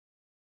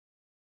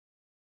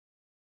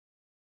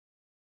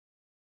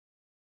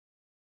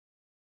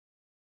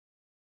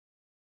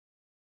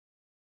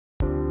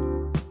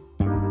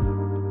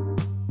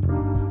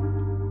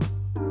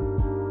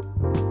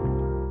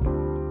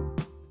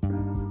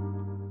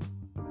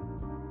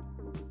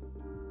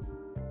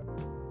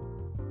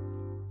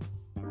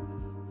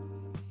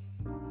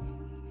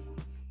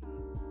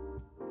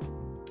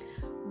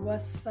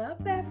What's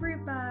up,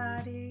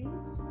 everybody?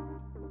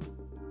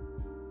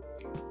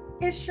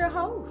 It's your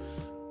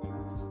host,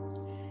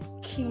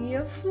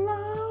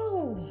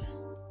 WKFLO.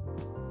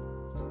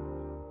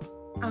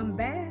 I'm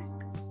back.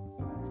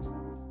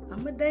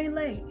 I'm a day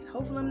late.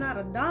 Hopefully I'm not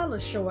 $1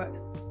 short,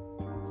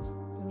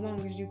 as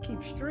long as you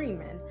keep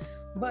streaming.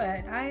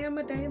 But I am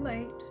a day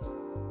late,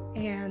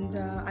 and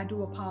I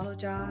do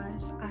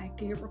apologize. I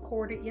did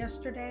record it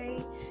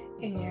yesterday,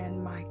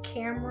 and my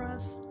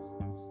cameras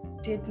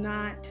did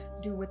not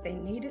do what they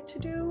needed to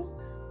do.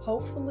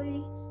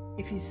 Hopefully,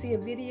 if you see a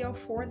video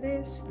for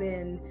this,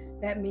 then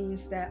that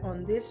means that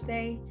on this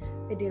day,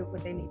 they did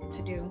what they needed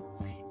to do.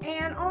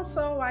 And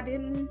also, I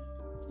didn't,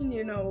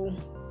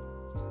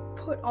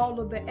 put all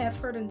of the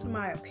effort into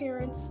my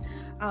appearance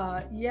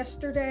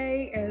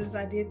yesterday as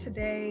I did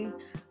today.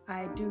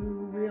 I do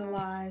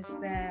realize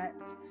that,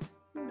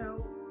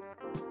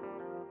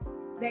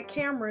 that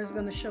camera is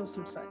going to show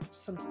some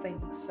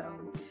things. So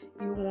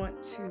you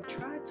want to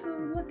try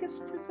to look as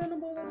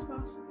presentable as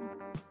possible.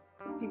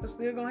 People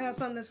still gonna have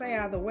something to say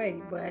either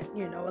way, but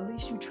at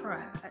least you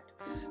tried.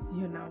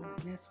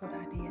 That's what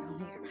I did on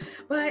here.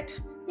 But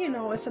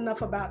it's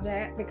enough about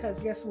that, because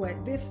guess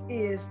what? This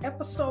is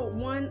episode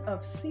 1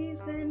 of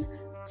season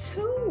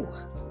 2.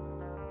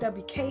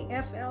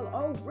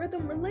 WKFLO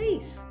Rhythm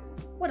Release,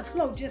 where the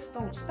flow just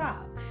don't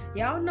stop.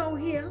 Y'all know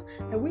here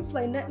that we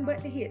play nothing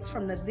but the hits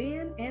from the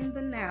then and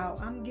the now.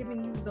 I'm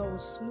giving you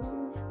those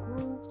smooth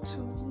groove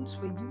tunes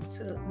for you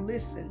to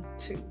listen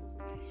to.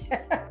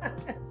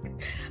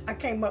 I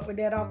came up with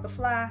that off the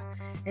fly,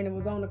 and it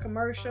was on the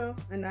commercial,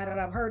 and now that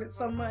I've heard it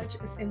so much,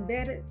 it's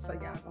embedded, so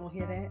y'all gonna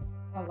hear that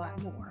a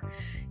lot more.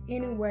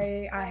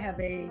 Anyway, I have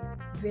a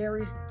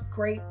very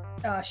great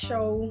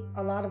show,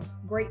 a lot of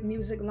great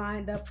music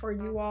lined up for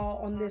you all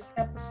on this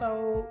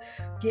episode.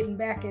 Getting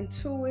back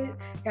into it,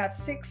 got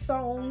 6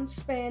 songs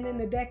spanning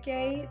the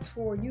decades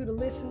for you to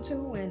listen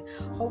to, and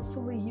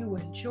hopefully you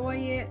enjoy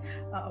it.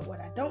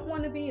 What I don't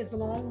want to be is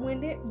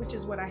long-winded, which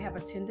is what I have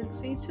a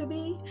tendency to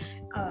be.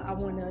 I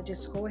want to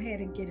just go ahead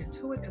and get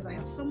into it because I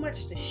have so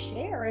much to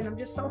share, and I'm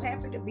just so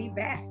happy to be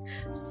back.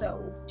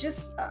 So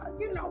just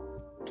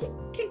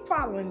keep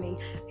following me.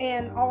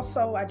 And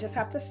also, I just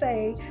have to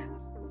say,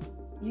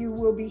 you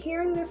will be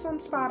hearing this on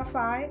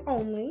Spotify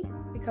only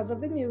because of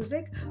the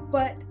music,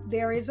 but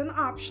there is an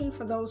option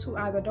for those who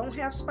either don't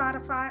have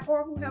Spotify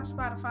or who have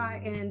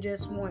Spotify and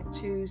just want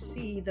to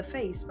see the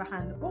face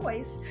behind the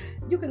voice.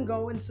 You can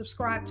go and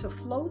subscribe to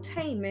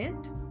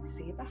Flowtainment,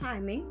 see it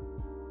behind me,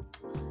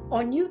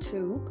 on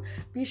YouTube.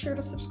 Be sure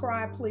to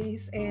subscribe,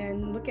 please,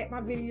 and look at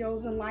my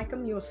videos and like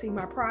them. You'll see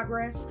my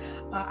progress.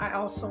 I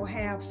also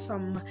have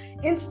some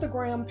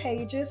Instagram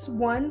pages,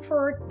 one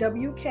for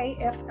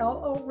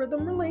WKFLO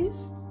Rhythm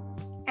Release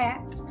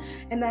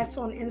and that's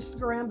on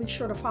Instagram. Be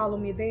sure to follow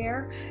me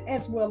there,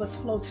 as well as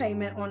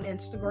Flowtainment on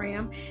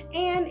Instagram.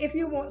 And if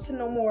you want to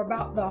know more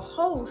about the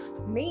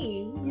host,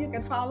 me, you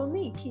can follow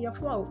me,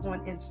 WKFLO,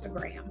 on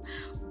Instagram.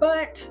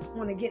 But I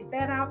want to get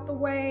that out the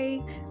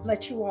way,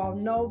 let you all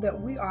know that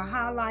we are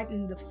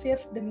highlighting the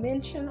 5th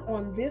dimension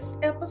on this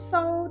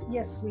episode.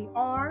 Yes, we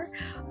are.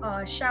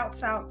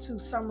 Shouts out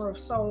to Summer of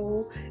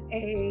Soul,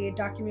 a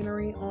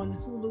documentary on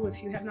Hulu.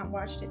 If you have not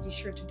watched it, be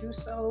sure to do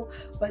so.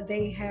 But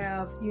they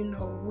have,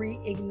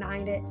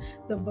 reignited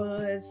the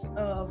buzz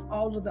of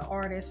all of the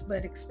artists,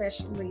 but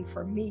especially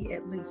for me,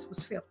 at least, was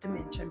 5th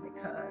Dimension,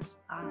 because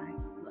I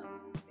love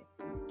 5th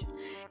Dimension.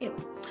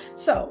 Anyway,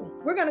 so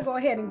we're going to go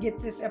ahead and get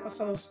this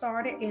episode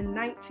started in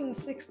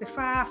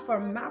 1965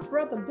 from my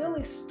brother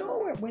Billy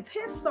Stewart with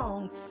his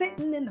song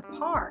Sitting in the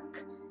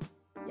Park.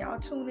 Y'all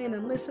tune in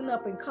and listen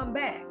up and come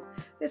back.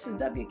 This is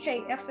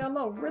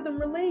WKFLO Rhythm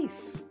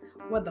Release,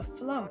 where the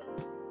flow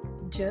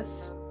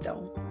just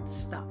don't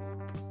stop.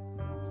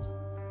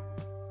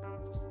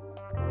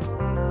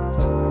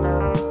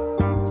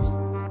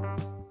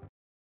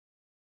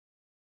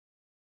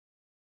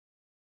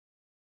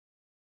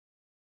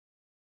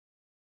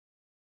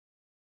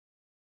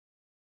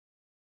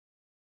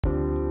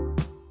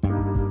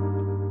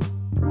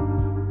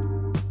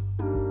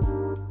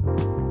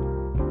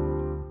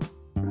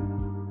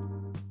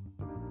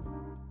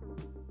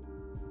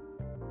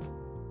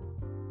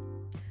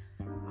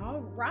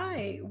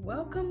 Right,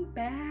 welcome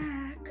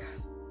back.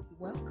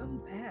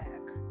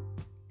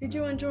 Did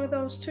you enjoy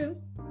those two?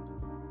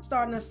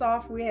 Starting us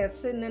off, we had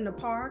Sitting in the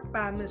Park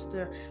by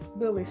Mr.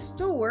 Billy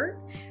Stewart,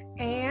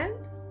 and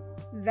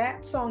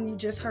that song you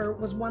just heard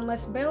was One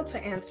Less Bell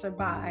to Answer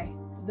by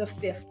the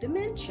 5th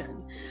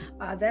Dimension.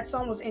 That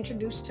song was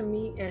introduced to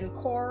me in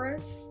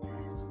chorus.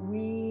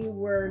 We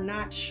were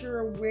not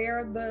sure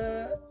where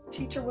the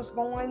teacher was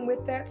going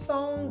with that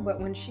song, but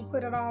when she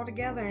put it all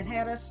together and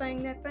had us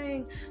sing that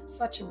thing,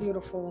 such a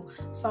beautiful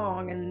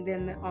song. And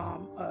then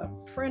a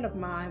friend of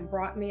mine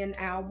brought me an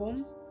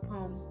album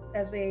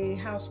as a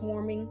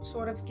housewarming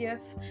sort of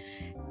gift,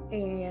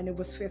 and it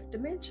was 5th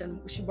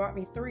Dimension. She brought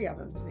me 3 of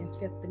them, and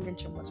 5th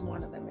Dimension was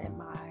one of them, and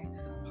my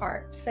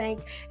heart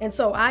sank. And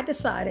so I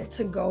decided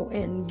to go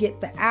and get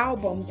the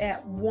album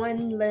that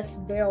One Less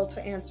Bell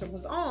to Answer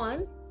was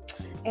on,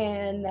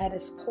 and that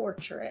is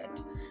Portrait.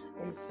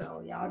 And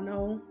so y'all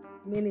know,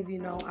 many of you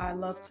know, I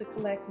love to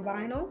collect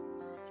vinyl.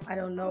 I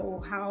don't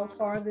know how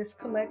far this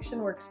collection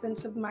or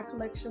extensive my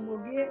collection will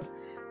get,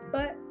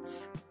 but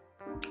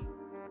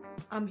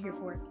I'm here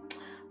for it.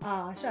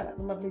 Shout out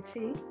to Lovely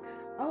T.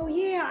 Oh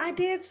yeah, I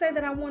did say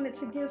that I wanted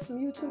to give some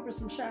YouTubers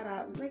some shout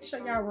outs. Make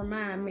sure y'all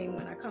remind me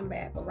when I come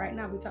back. But right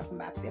now we're talking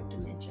about Fifth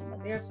Dimension.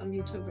 But there's some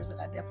YouTubers that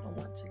I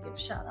definitely want to give a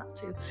shout out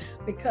to,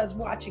 because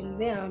watching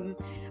them,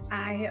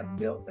 I have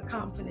built the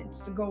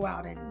confidence to go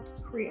out and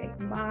create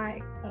my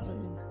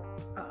own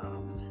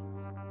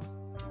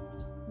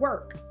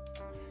work.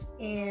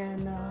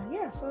 And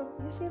yeah, so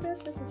you see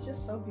this is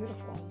just so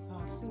beautiful.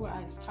 See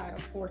why it's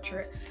titled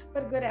Portrait,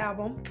 but a good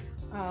album.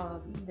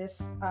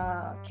 This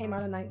came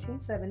out in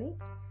 1970,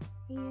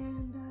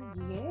 and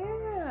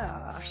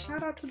yeah,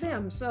 shout out to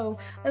them. So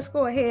let's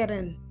go ahead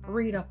and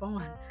read up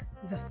on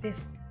the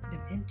Fifth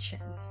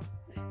Dimension.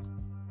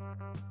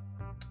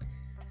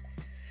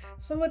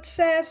 So it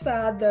says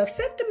the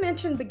Fifth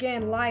Dimension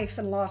began life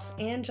in Los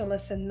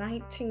Angeles in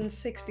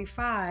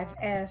 1965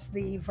 as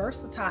the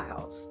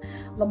Versatiles.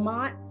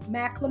 Lamonte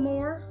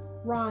McLemore,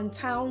 Ron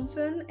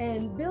Townson,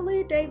 and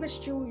Billy Davis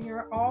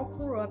Jr. all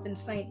grew up in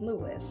St.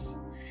 Louis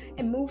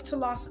and moved to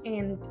Los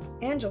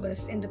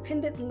Angeles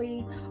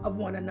independently of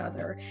one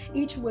another.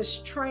 Each was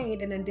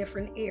trained in a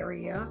different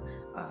area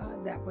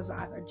that was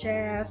either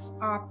jazz,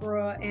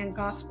 opera, and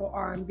gospel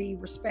R&B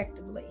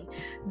respectively.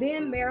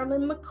 Then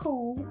Marilyn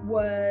McCoo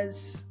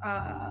was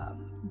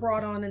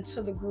brought on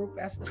into the group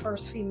as the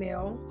first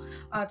female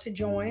to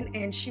join,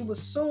 and she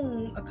was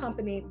soon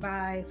accompanied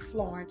by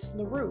Florence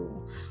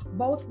LaRue.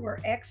 Both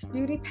were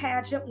ex-beauty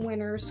pageant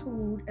winners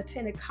who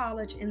attended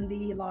college in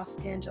the Los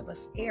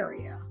Angeles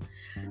area.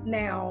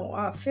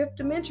 Now, Fifth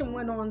Dimension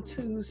went on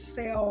to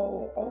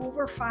sell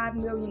over 5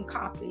 million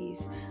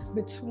copies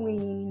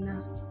between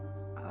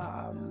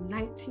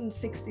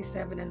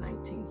 1967 and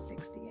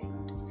 1968,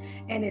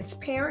 and its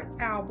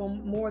parent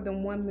album more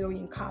than 1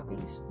 million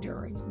copies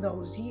during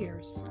those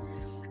years.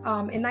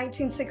 In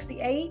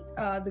 1968,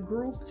 the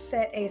group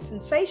set a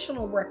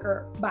sensational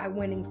record by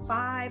winning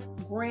 5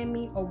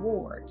 Grammy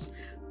Awards.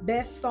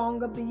 Best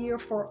Song of the Year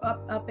for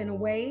Up, Up and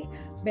Away,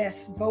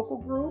 Best Vocal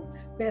Group,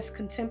 Best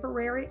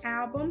Contemporary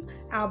Album,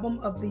 Album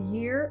of the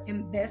Year,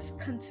 and Best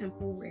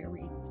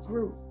Contemporary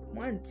Group.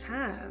 One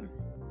time.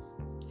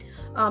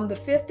 The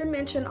Fifth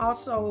Dimension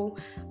also,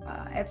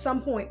 at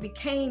some point,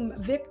 became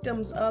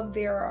victims of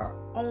their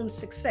own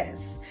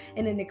success.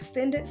 In an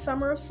extended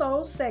Summer of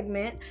Soul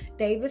segment,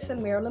 Davis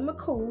and Marilyn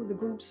McCoo, the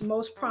group's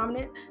most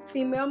prominent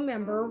female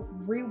member,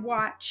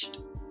 rewatched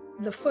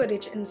the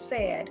footage and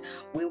said,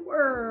 "We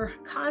were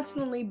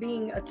constantly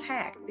being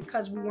attacked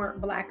because we weren't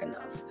black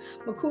enough."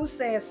 McCoo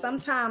says,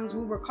 "Sometimes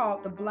we were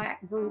called the black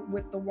group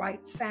with the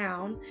white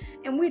sound,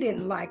 and we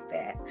didn't like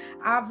that.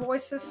 Our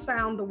voices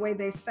sound the way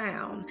they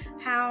sound.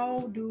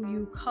 How do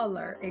you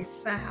color a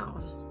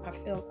sound?" I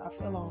feel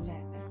on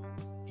that now.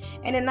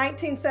 And in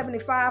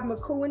 1975,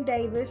 McCoo and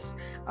Davis,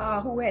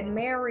 who had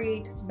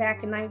married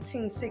back in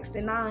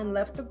 1969,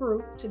 left the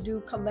group to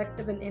do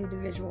collective and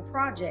individual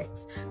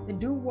projects. The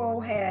duo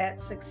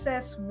had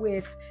success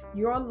with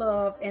Your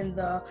Love and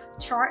the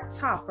chart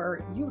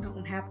topper, You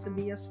Don't Have to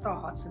Be a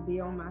Star to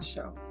Be on My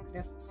Show.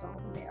 That's the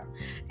song there.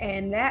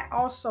 And that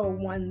also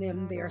won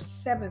them their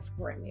 7th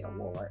Grammy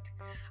Award.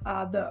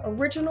 The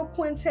original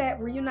quintet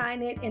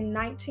reunited in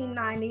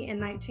 1990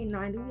 and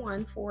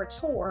 1991 for a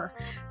tour.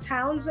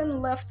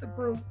 Townsend left the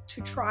group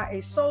to try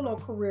a solo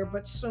career,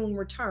 but soon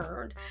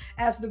returned.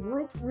 As the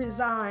group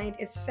resigned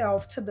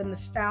itself to the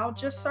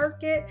nostalgia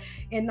circuit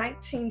in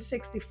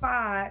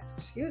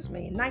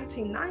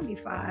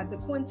 1995, the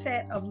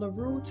quintet of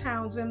LaRue,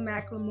 Townsend,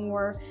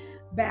 McLemore,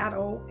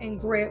 Battle, and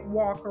Greg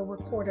Walker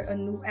recorded a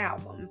new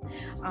album,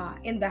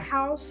 In the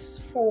House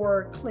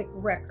for Click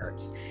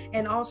Records.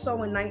 And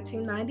also in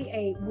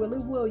 1998, Willie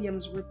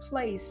Williams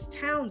replaced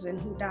Townsend,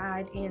 who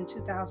died in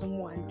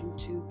 2001 due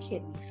to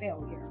kidney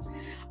failure.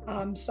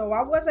 So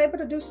I was able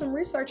to do some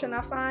research, and I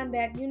find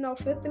that,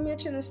 Fifth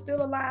Dimension is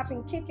still alive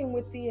and kicking,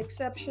 with the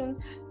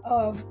exception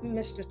of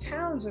Mr.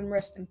 Townsend,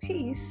 rest in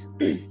peace.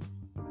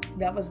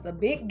 That was the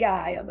big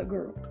guy of the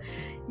group.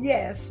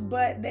 Yes,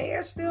 but they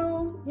are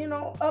still,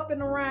 up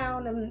and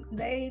around, and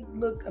they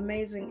look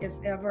amazing as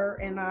ever.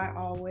 And I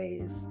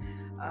always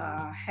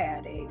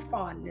had a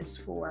fondness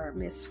for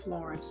Miss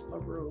Florence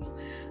LaRue.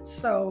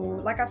 So,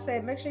 like I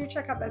said, make sure you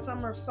check out that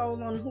Summer of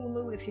Soul on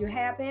Hulu if you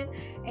haven't,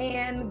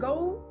 and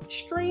go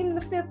stream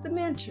the Fifth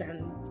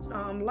Dimension.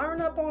 Learn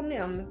up on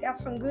them. Got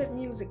some good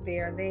music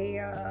there. They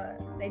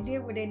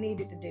did what they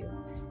needed to do,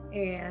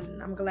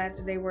 and I'm glad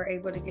that they were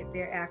able to get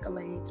their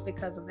accolades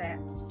because of that.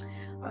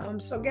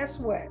 So guess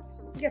what?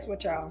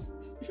 Y'all?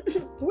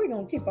 We're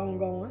gonna keep on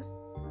going.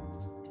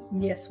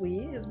 Yes,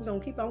 we're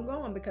going to keep on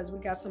going because we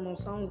got some more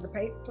songs to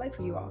play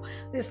for you all.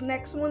 This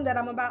next one that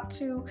I'm about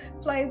to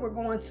play, we're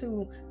going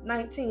to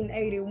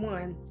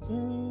 1981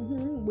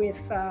 with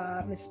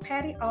Miss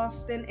Patty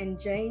Austin and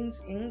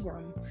James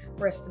Ingram.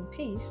 Rest in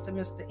peace to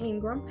Mr.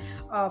 Ingram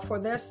for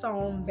their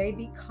song,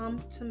 Baby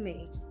Come to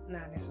Me.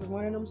 Now, this is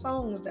one of them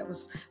songs that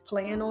was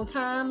playing on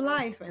Time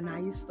Life, and I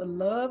used to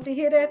love to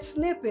hear that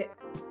snippet.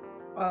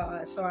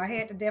 So I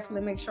had to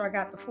definitely make sure I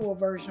got the full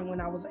version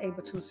when I was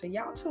able to. So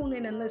y'all tune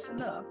in and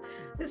listen up.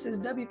 This is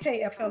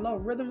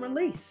WKFLO Rhythm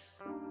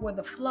Release, where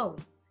the flow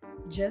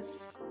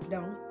just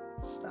don't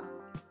stop.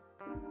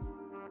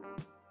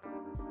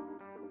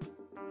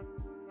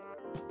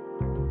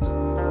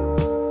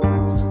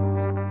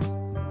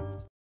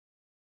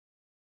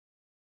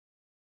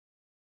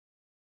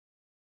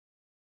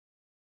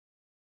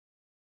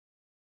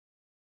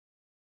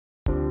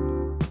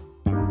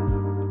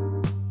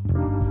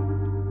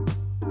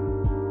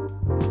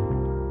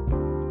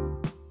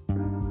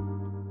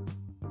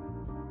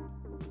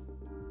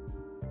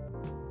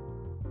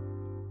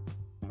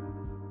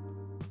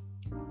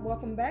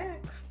 Welcome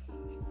back.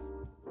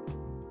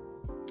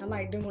 I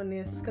like doing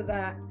this because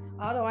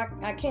although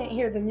I can't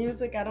hear the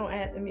music, I don't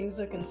add the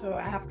music until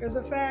after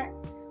the fact,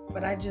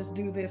 but I just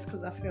do this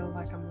because I feel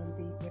like I'm on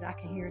beat, but I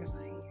can hear it in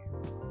my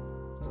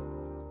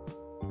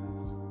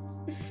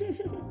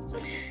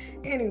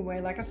ear.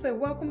 Anyway, like I said,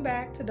 welcome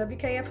back to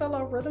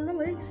WKFLO Rhythm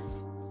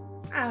Release.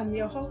 I'm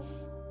your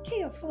host,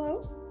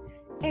 KFLO,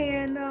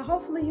 and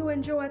hopefully you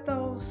enjoyed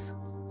those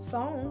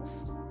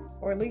songs,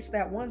 or at least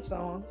that one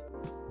song,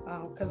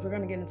 because we're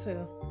going to get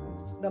into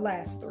the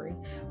last three.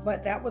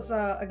 But that was,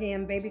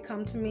 again, Baby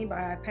Come to Me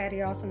by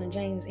Patty Austin and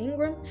James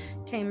Ingram.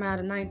 Came out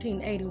in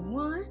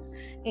 1981.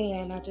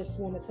 And I just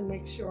wanted to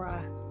make sure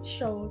I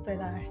showed that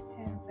I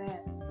have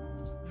that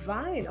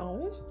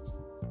vinyl.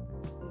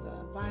 The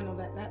vinyl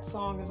that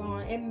song is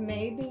on. It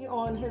may be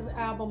on his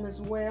album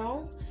as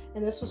well.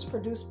 And this was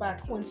produced by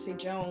Quincy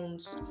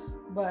Jones.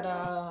 But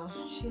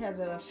she has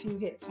a few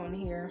hits on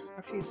here.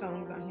 A few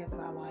songs on here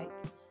that I like.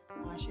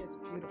 She has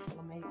a beautiful,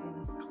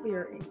 amazing,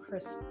 clear and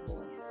crisp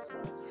voice. So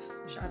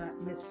shout out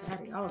to Miss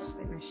Patty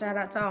Austin, and shout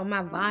out to all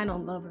my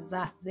vinyl lovers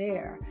out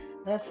there.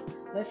 Let's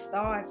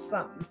start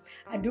something.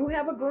 I do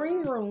have a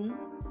green room.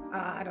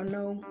 I don't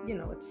know,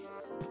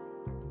 it's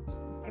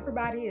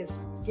everybody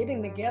is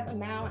getting together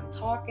now and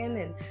talking,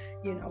 and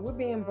we're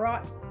being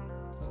brought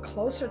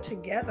closer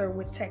together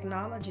with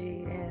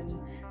technology, and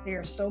there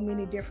are so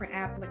many different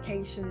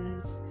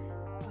applications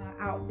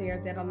out there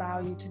that allow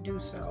you to do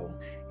so.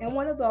 And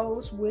one of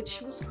those,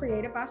 which was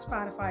created by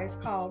Spotify, is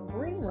called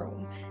Green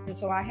Room. And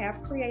so I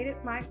have created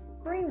my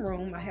Green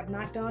Room. I have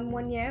not done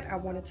one yet. I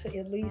wanted to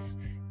at least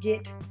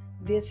get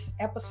this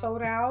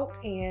episode out,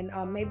 and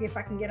maybe if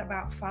I can get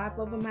about 5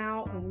 of them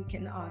out and we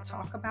can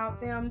talk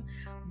about them.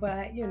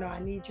 But I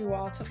need you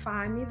all to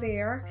find me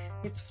there.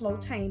 It's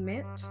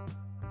Flotainment,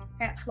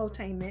 at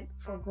Flotainment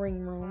for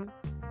Green Room,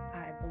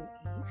 I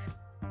believe.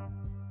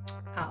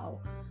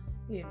 I'll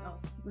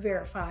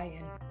verify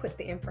and put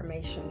the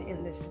information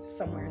in this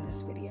somewhere in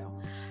this video.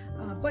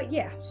 But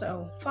yeah,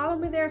 so follow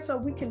me there so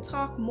we can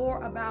talk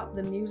more about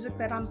the music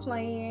that I'm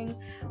playing.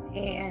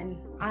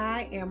 And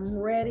I am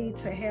ready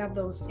to have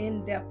those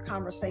in-depth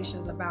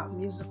conversations about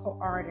musical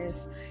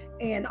artists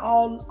and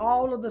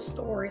all of the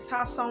stories,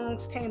 how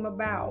songs came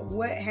about,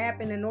 what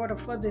happened in order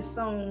for this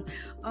song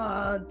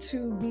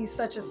to be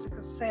such a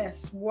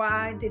success.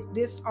 Why did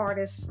this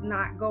artist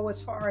not go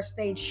as far as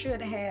they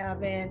should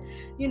have? And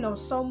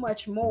so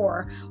much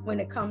more when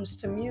it comes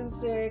to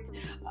music.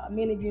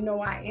 Many of you know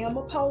I am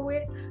a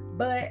poet,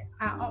 but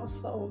I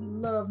also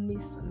love me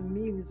some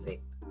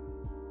music.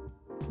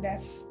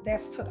 That's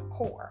to the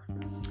core.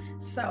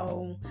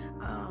 So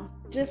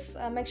just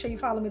make sure you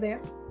follow me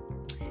there.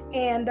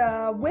 And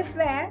with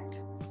that,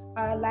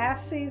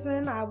 last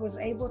season I was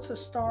able to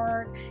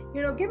start,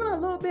 giving a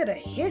little bit of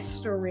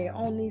history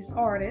on these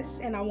artists,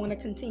 and I want to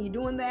continue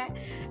doing that.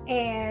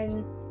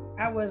 And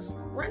I was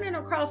running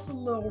across a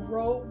little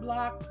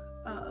roadblock,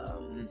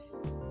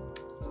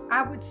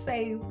 I would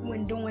say,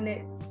 when doing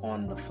it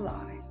on the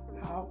fly.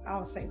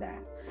 I'll say that.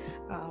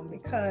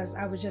 Because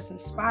I was just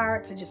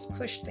inspired to just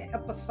push the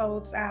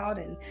episodes out,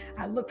 and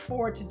I look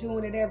forward to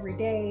doing it every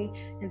day.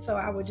 And so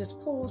I would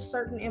just pull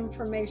certain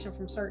information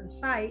from certain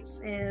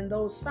sites, and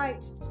those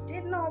sites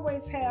didn't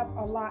always have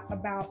a lot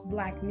about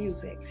Black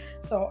music.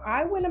 So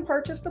I went and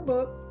purchased a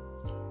book.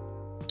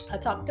 I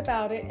talked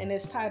about it, and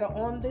it's titled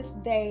On This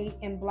Day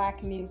in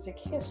Black Music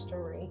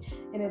History,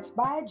 and it's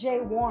by Jay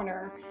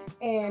Warner,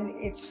 and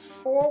it's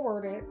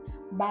forwarded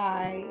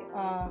by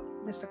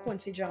Mr.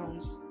 Quincy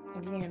Jones.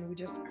 Again, we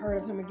just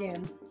heard of him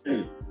again.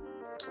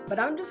 But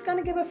I'm just going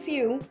to give a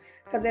few,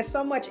 because there's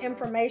so much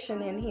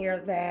information in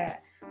here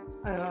that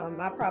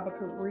I probably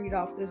could read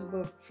off this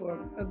book for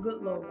a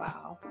good little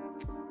while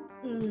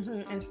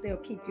and still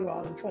keep you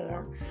all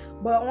informed.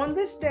 But on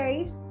this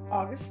day,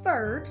 August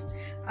 3rd,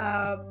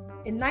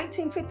 in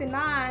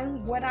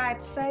 1959, What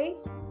I'd Say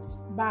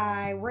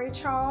by Ray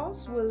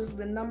Charles was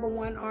the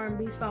 #1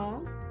 R&B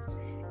song.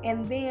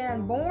 And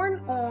then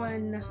born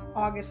on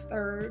August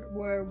 3rd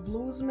were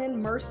bluesman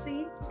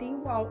Mercy D.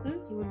 Walton.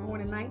 He was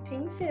born in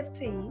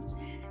 1915.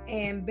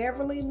 And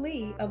Beverly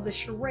Lee of the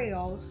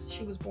Shirelles,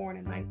 she was born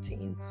in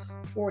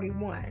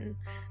 1941.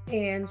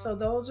 And so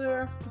those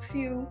are a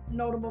few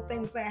notable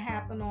things that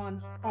happened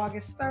on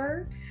August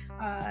 3rd.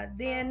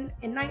 Then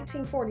in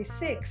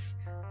 1946,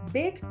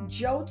 Big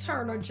Joe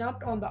Turner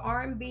jumped on the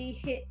R&B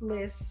hit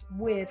list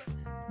with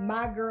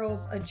My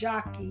Girl's a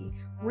Jockey,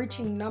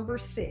 reaching number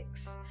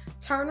 6.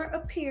 Turner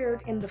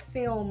appeared in the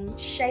film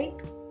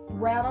Shake,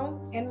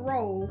 Rattle, and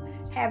Roll,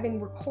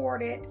 having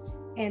recorded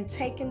and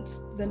taken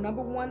the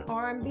number 1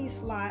 R&B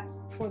slot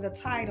for the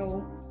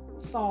title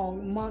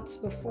song months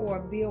before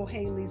Bill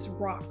Haley's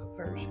rock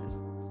version.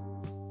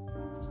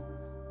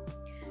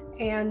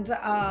 And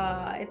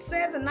it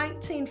says in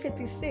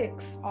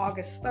 1956,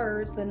 August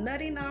 3rd, the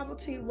Nutty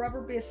Novelty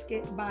Rubber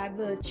Biscuit by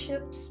the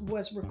Chips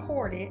was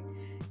recorded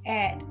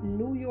at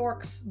New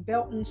York's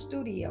Belton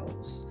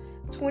Studios.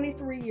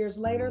 23 years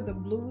later, the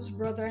Blues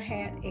Brother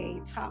had a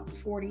top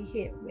 40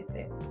 hit with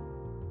it.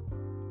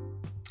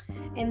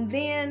 And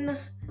then,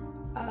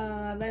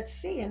 let's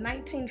see, in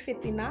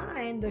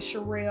 1959, the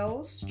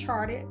Shirelles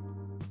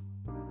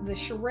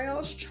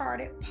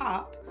charted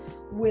pop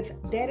with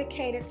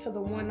Dedicated to the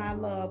One I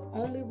Love,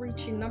 only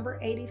reaching number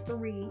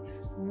 83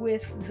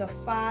 with the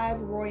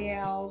Five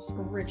Royales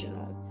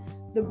original.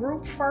 The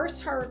group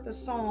first heard the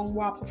song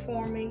while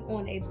performing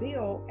on a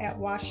bill at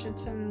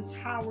Washington's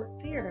Howard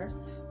Theater,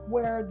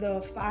 where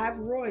the Five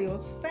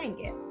Royals sang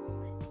it.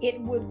 It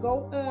would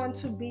go on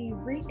to be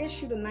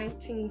reissued in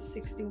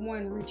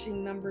 1961,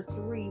 reaching number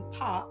 3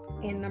 pop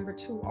and number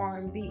 2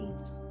 R&B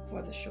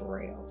for the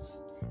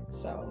Shirelles.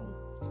 So,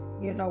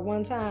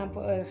 one time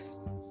for us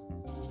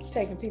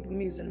taking people's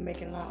music and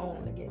making our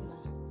own and getting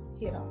a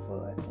hit off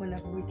of it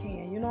whenever we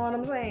can. You know what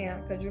I'm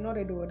saying? Because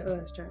they do it to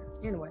us, too.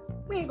 Anyway,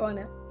 we ain't going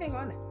there.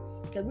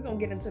 Because we're going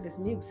to get into this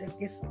music.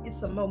 It's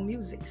some more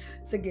music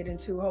to get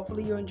into.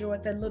 Hopefully you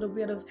enjoyed that little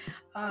bit of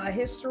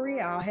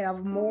history. I'll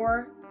have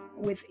more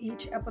with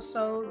each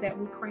episode that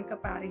we crank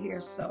up out of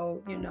here.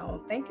 So,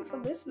 thank you for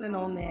listening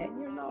on that.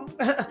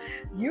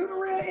 You the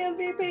real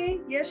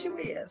MVP? Yes, you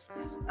is.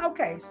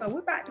 Okay, so we're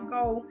about to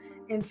go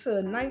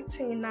into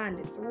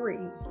 1993.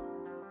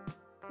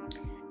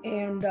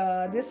 And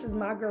this is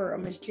my girl,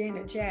 Miss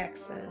Janet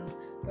Jackson,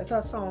 with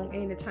her song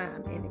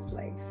Anytime,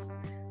 Anyplace.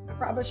 I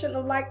probably shouldn't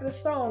have liked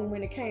this song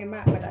when it came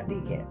out, but I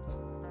did.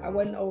 I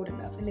wasn't old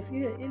enough. And if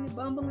you hear any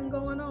bumbling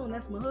going on,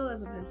 that's my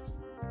husband.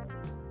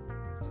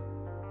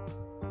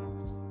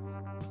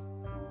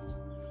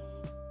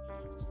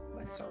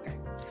 But it's okay.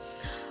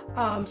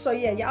 So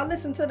yeah, y'all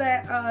listen to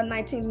that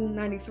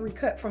 1993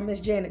 cut from Miss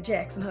Janet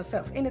Jackson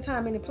herself.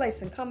 Anytime,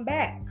 Anyplace, and come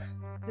back.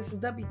 This is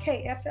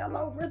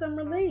WKFLO Rhythm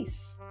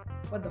Release,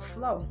 where the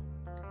flow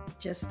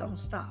just don't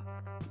stop.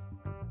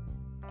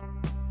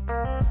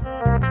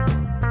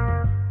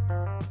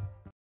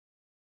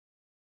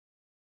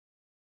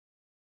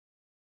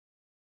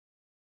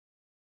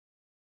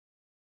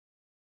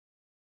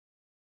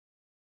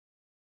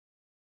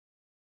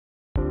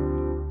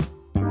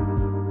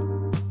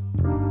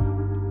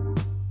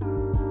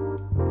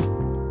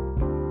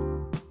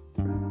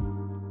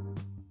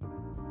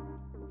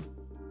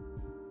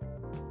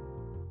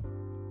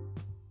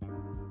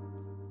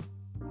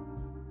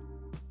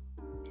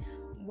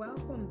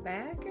 Welcome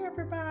back,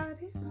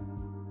 everybody.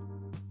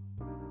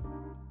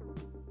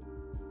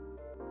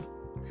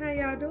 How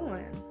y'all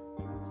doing?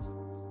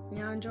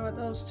 Y'all enjoyed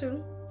those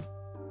two?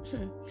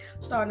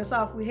 Starting us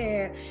off, we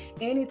had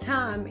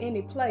Anytime,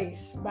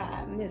 Anyplace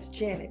by Miss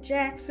Janet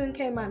Jackson.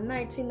 Came out in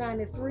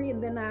 1993,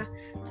 and then I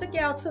took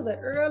y'all to the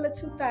early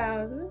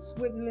 2000s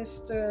with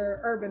Mr.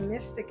 Urban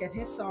Mystic and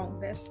his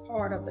song Best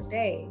Part of the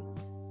Day.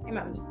 Came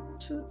out in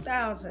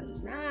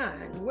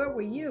 2009. Where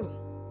were you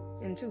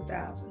in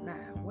 2009?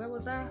 Where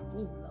was I? Ooh,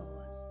 Lord.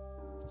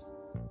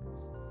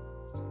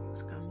 It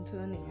was coming to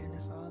an end.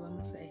 That's all I'm going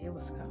to say. It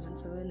was coming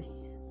to an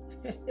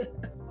end.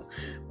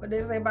 What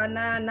they say about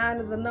 9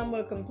 is a number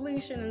of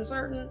completion in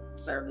certain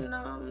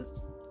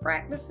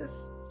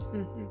practices.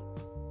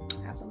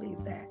 I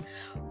believe that.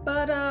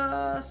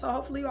 But so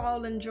hopefully you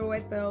all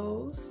enjoyed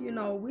those.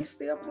 We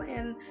still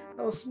playing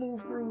those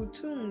smooth groove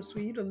tunes for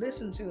you to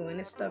listen to, and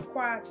it's the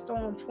Quiet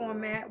Storm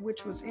format,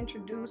 which was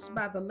introduced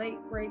by the late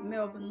great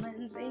Melvin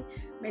Lindsay.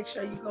 Make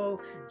sure you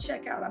go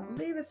check out, I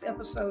believe it's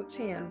episode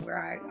 10, where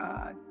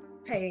I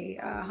pay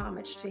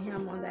homage to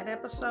him on that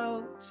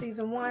episode,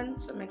 season 1.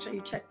 So make sure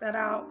you check that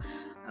out.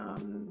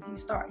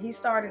 He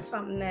started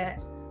something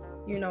that,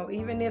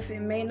 even if it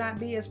may not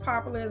be as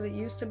popular as it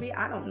used to be,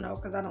 I don't know,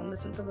 because I don't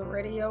listen to the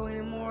radio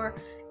anymore.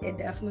 It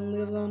definitely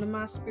lives on in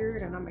my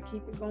spirit, and I'm going to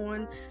keep it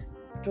going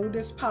through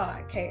this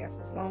podcast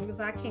as long as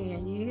I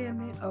can. You hear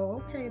me?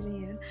 Oh, okay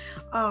then.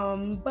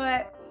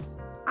 But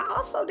I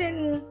also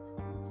didn't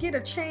get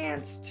a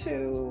chance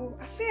to,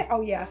 I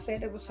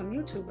said there was some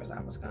YouTubers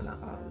I was going to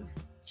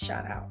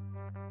shout out.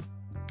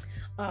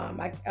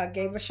 I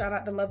gave a shout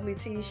out to Lovely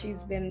T.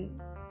 She's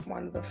been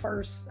one of the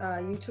first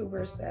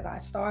YouTubers that I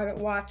started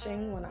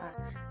watching when I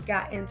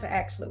got into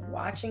actually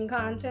watching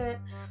content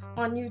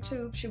on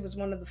YouTube. She was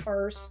one of the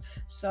first.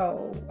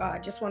 So I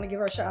just want to give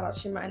her a shout out.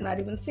 She might not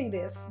even see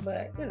this,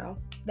 but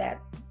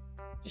that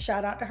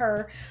shout out to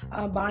her.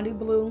 Bondi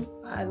Blue,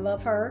 I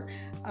love her.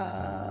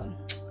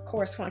 Of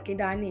course, Funky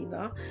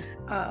Dineva.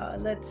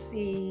 Let's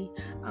see.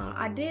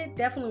 I did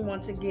definitely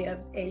want to give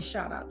a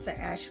shout out to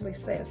Ashley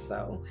Says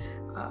So.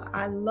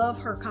 I love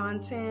her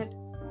content,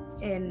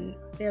 and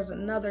there's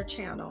another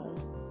channel.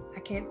 I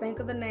can't think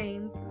of the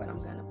name, but I'm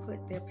gonna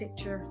put their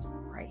picture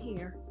right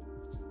here.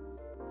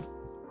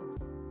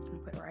 I'll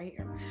put it right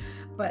here.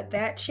 But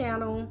that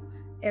channel,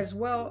 as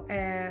well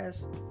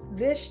as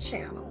this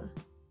channel.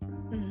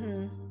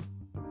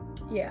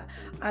 Yeah,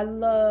 I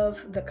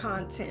love the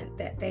content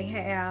that they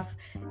have,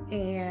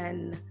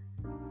 and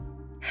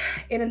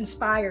it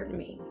inspired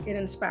me. It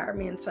inspired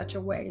me in such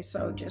a way.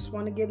 So just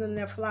want to give them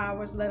their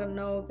flowers, let them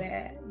know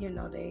that,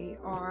 they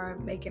are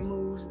making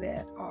moves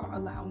that are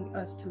allowing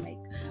us to make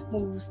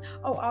moves.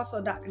 Oh,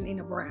 also Dr.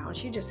 Nina Brown,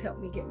 she just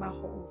helped me get my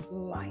whole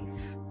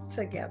life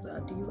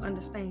together. Do you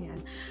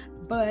understand?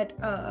 But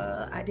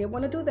I did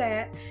want to do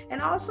that.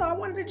 And also I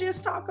wanted to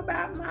just talk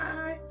about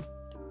my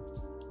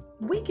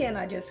weekend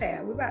I just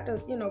had. We're about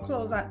to,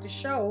 close out the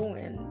show.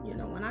 And,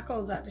 when I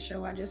close out the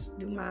show, I just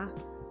do my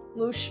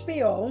little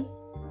spiel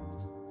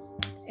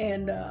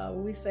and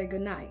we say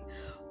goodnight.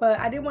 But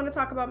I did want to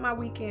talk about my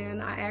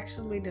weekend. I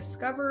actually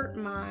discovered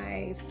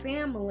my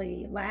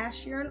family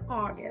last year in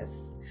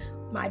August.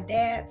 My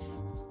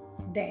dad's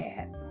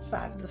dad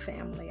side of the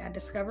family.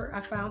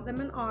 I found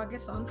them in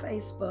August on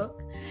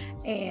Facebook,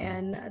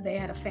 and they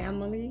had a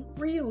family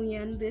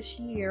reunion this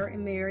year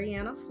in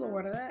Marianna,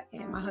 Florida,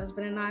 and my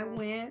husband and I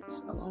went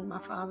along with my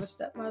father,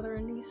 stepmother,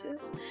 and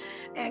nieces,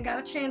 and got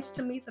a chance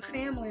to meet the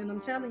family. And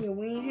I'm telling you,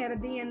 we ain't had a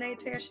DNA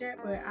test yet,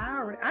 but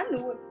I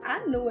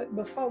knew it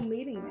before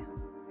meeting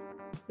them.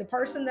 The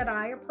person that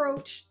I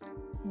approached,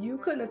 you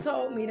couldn't have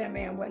told me that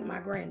man wasn't my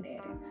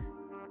granddaddy.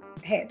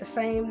 Had the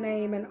same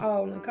name and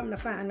all, and come to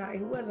find out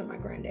he wasn't my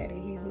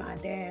granddaddy. He's my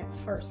dad's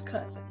first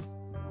cousin.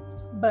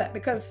 But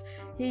because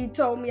he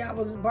told me I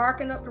was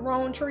barking up the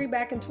wrong tree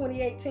back in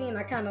 2018,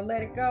 I kind of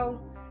let it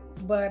go.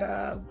 But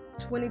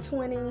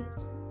 2020,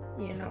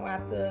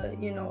 after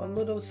a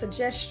little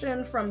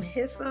suggestion from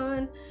his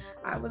son,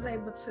 I was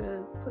able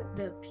to put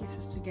the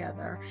pieces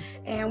together,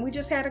 and we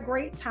just had a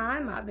great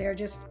time out there,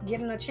 just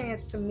getting a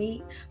chance to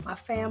meet my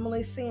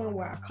family, seeing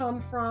where I come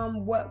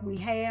from, what we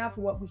have,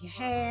 what we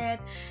had,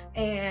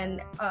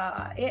 and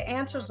it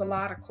answers a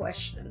lot of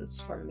questions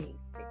for me,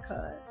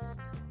 because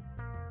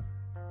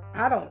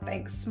I don't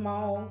think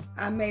small.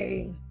 I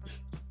may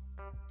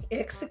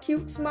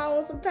execute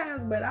small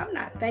sometimes, but I'm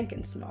not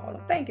thinking small.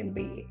 I'm thinking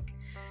big.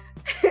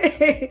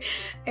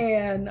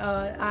 And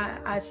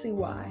I see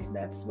why.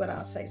 That's what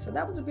I'll say. So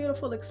that was a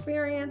beautiful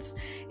experience.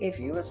 If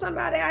you are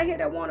somebody out here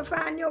that want to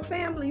find your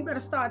family, you better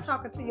start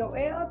talking to your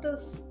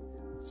elders.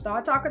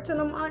 Start talking to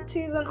them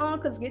aunties and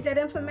uncles. Get that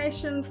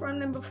information from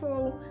them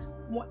before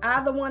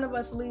either one of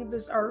us leave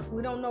this earth.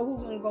 We don't know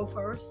who's going to go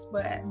first,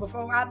 but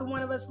before either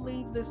one of us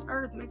leave this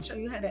earth, make sure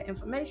you have that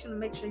information, and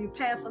make sure you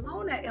pass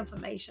along that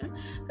information,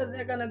 because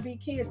there are going to be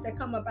kids that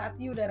come up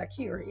after you that are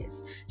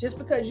curious. Just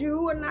because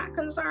you are not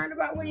concerned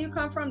about where you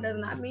come from does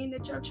not mean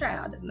that your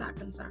child is not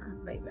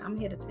concerned, baby. I'm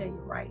here to tell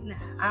you right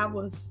now. I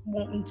was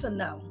wanting to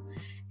know,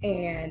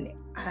 and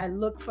I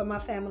looked for my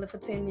family for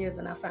 10 years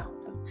and I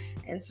found them.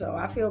 And so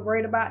I feel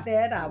great about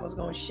that. I was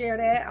going to share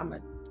that. I'm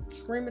going to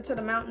scream it to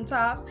the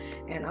mountaintop,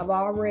 and I've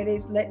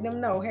already let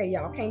them know, hey,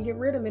 y'all can't get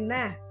rid of me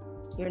now.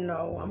 I'm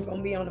going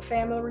to be on the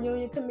family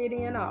reunion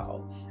committee and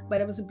all.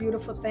 But it was a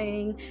beautiful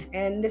thing.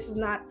 And this is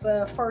not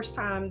the first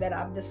time that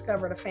I've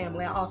discovered a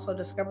family. I also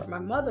discovered my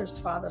mother's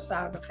father's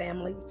side of the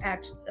family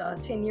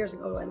 10 years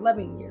ago,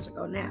 11 years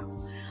ago now.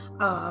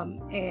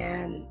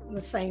 And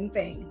the same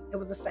thing. It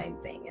was the same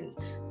thing. And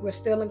we're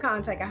still in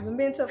contact. I haven't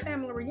been to a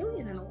family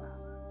reunion in a while.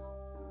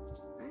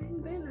 I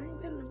ain't been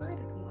invited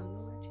to one,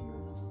 Lord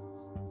Jesus.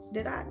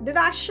 Did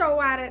I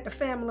show out at the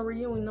family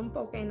reunion? Them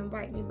folk ain't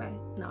invite me back.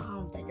 No, I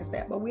don't think it's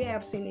that. But we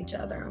have seen each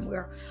other, and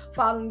we're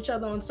following each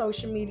other on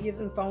social medias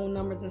and phone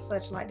numbers and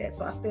such like that.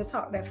 So I still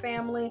talk to that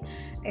family,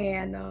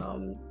 and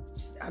I'm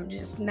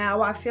just,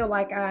 now I feel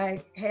like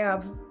I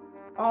have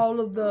all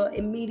of the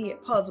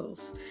immediate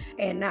puzzles,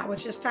 and now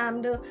it's just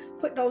time to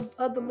put those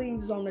other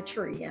leaves on the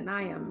tree, and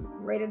I am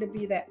ready to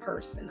be that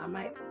person. I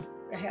might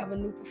have a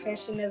new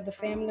profession as the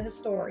family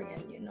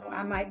historian.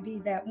 I might be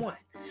that one.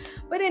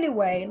 But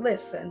anyway,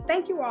 listen,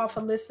 thank you all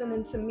for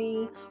listening to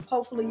me.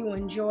 Hopefully you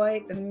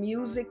enjoyed the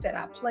music that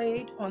I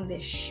played on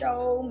this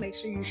show. Make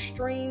sure you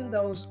stream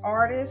those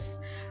artists.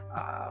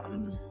 I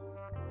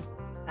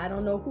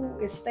don't know who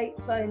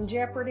estates are in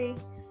jeopardy.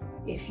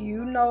 If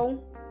you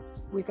know,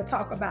 we could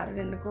talk about it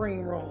in the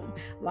green room.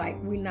 Like,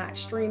 we're not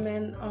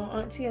streaming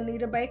Auntie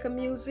Anita Baker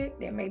music.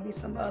 There may be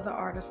some other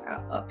artists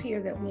up here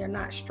that we are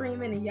not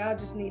streaming, and y'all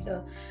just need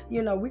to,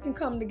 we can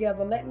come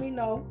together. Let me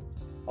know.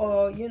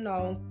 Or,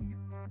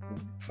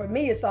 for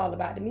me, it's all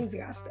about the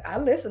music. I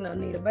listen to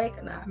Anita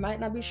Baker. Now, I might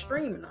not be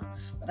streaming her,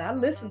 but I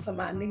listen to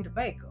my Anita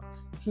Baker,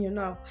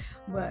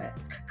 but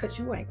because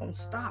you ain't going to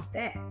stop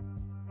that.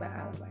 But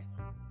either way,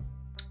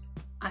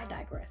 I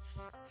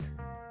digress.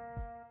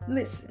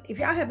 Listen, if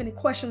y'all have any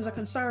questions or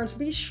concerns,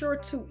 be sure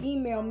to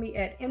email me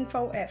at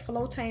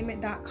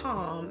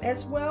info@flotainment.com,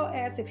 as well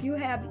as if you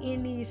have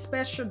any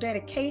special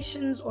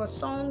dedications or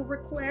song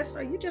requests,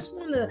 or you just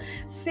want to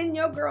send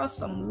your girl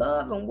some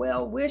love and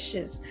well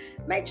wishes,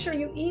 make sure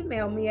you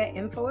email me at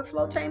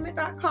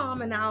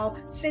info@flotainment.com, and I'll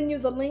send you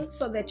the link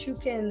so that you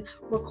can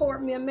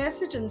record me a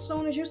message. And as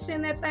soon as you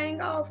send that thing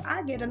off,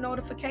 I get a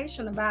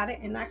notification about it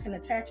and I can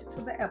attach it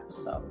to the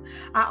episode.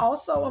 I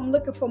also am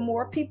looking for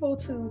more people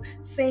to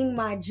sing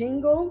my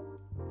jingle,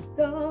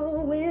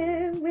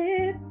 going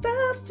with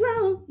the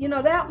flow. You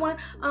know that one?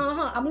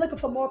 I'm looking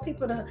for more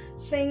people to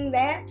sing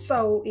that.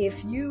 So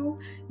if you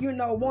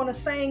want to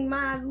sing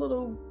my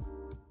little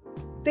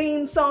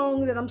theme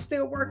song that I'm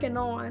still working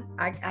on,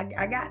 I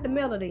got the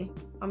melody.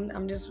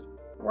 I'm just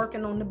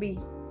working on the beat.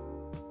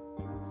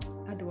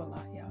 I do a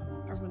lot, y'all.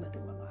 I really do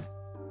a lot.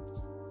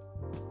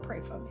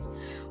 Pray for me.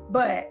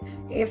 But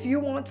if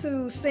you want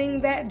to sing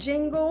that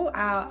jingle,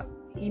 I'll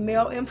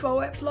email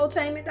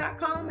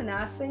info@flotainment.com and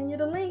I'll send you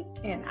the link,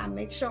 and I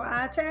make sure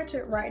I attach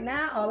it. Right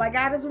now, all I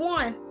got is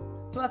one,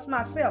 plus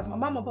myself. My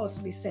mama supposed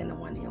to be sending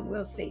one in.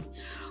 We'll see.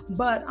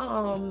 But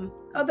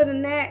other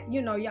than that,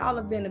 y'all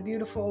have been a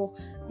beautiful,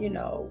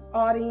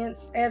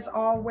 audience. As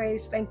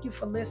always, thank you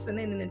for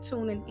listening and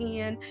tuning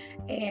in.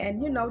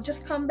 And,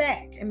 just come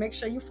back and make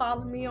sure you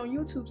follow me on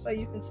YouTube so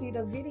you can see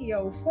the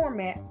video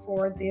format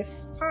for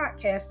this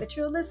podcast that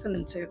you're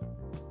listening to.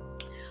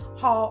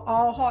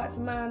 All hearts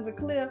and minds are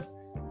clear.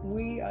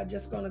 We are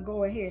just going to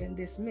go ahead and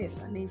dismiss.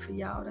 I need for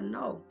y'all to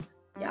know.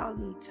 Y'all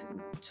need to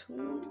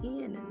tune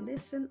in and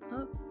listen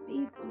up,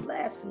 be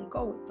blessed, and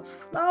go with the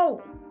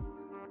flow.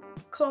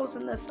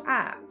 Closing us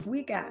out,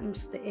 we got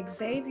Mr.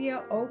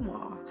 Xavier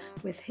Omar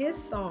with his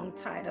song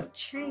titled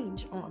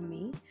Change on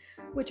Me,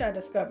 which I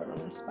discovered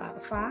on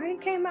Spotify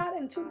and came out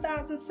in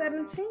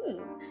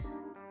 2017.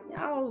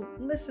 Y'all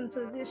listen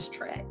to this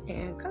track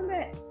and come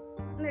back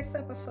next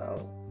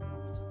episode.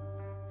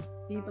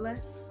 Be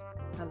blessed.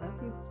 I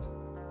love you.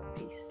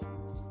 Peace.